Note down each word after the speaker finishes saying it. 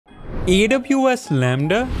AWS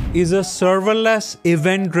Lambda is a serverless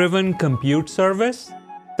event-driven compute service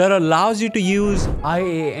that allows you to use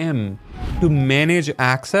IAM to manage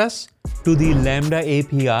access to the Lambda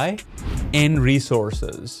API and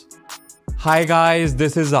resources. Hi guys,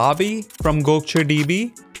 this is Abi from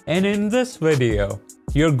GokceDB, and in this video,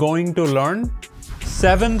 you're going to learn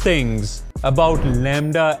 7 things about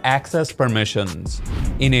Lambda access permissions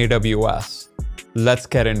in AWS. Let's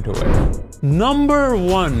get into it. Number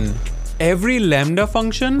 1, every Lambda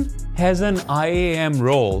function has an IAM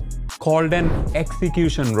role called an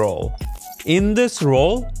execution role. In this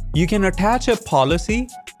role, you can attach a policy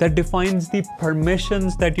that defines the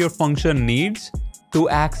permissions that your function needs to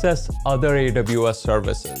access other AWS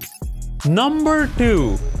services. Number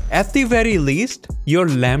 2, at the very least, your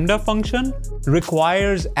Lambda function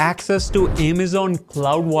requires access to Amazon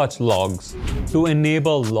CloudWatch logs to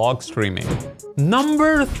enable log streaming.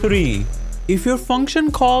 Number 3, if your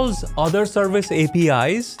function calls other service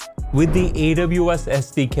APIs with the AWS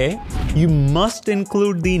SDK, you must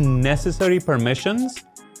include the necessary permissions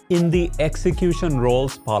in the execution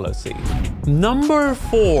roles policy. Number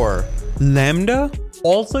 4, Lambda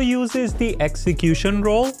also uses the execution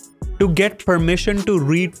role to get permission to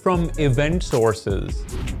read from event sources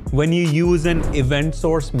when you use an event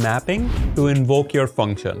source mapping to invoke your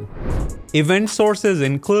function. Event sources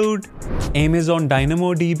include Amazon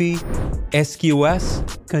DynamoDB, SQS,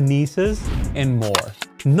 Kinesis, and more.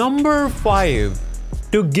 Number 5,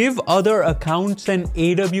 to give other accounts and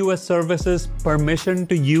AWS services permission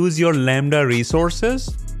to use your Lambda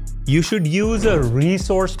resources, you should use a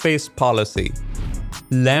resource-based policy.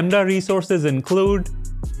 Lambda resources include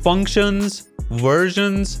functions,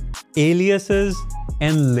 versions, aliases,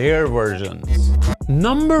 and layer versions.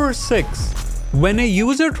 Number 6, when a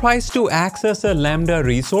user tries to access a Lambda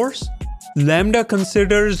resource, Lambda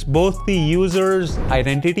considers both the user's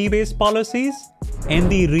identity-based policies and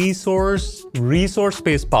the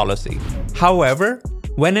resource-based policy. However,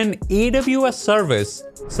 when an AWS service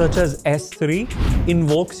such as S3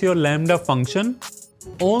 invokes your Lambda function,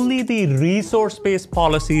 only the resource-based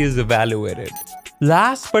policy is evaluated.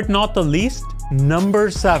 Last but not the least, number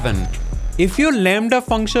 7. If your Lambda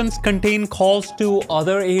functions contain calls to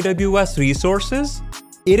other AWS resources,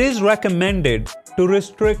 it is recommended to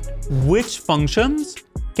restrict which functions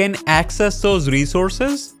can access those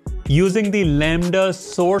resources using the Lambda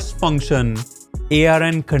source function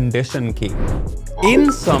ARN condition key.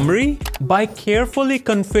 In summary, by carefully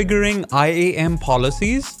configuring IAM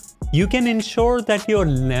policies, you can ensure that your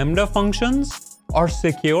Lambda functions are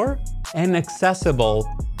secure and accessible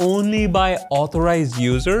only by authorized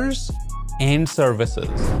users and services.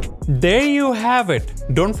 There you have it.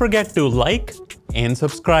 Don't forget to like and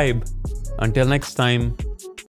subscribe. Until next time.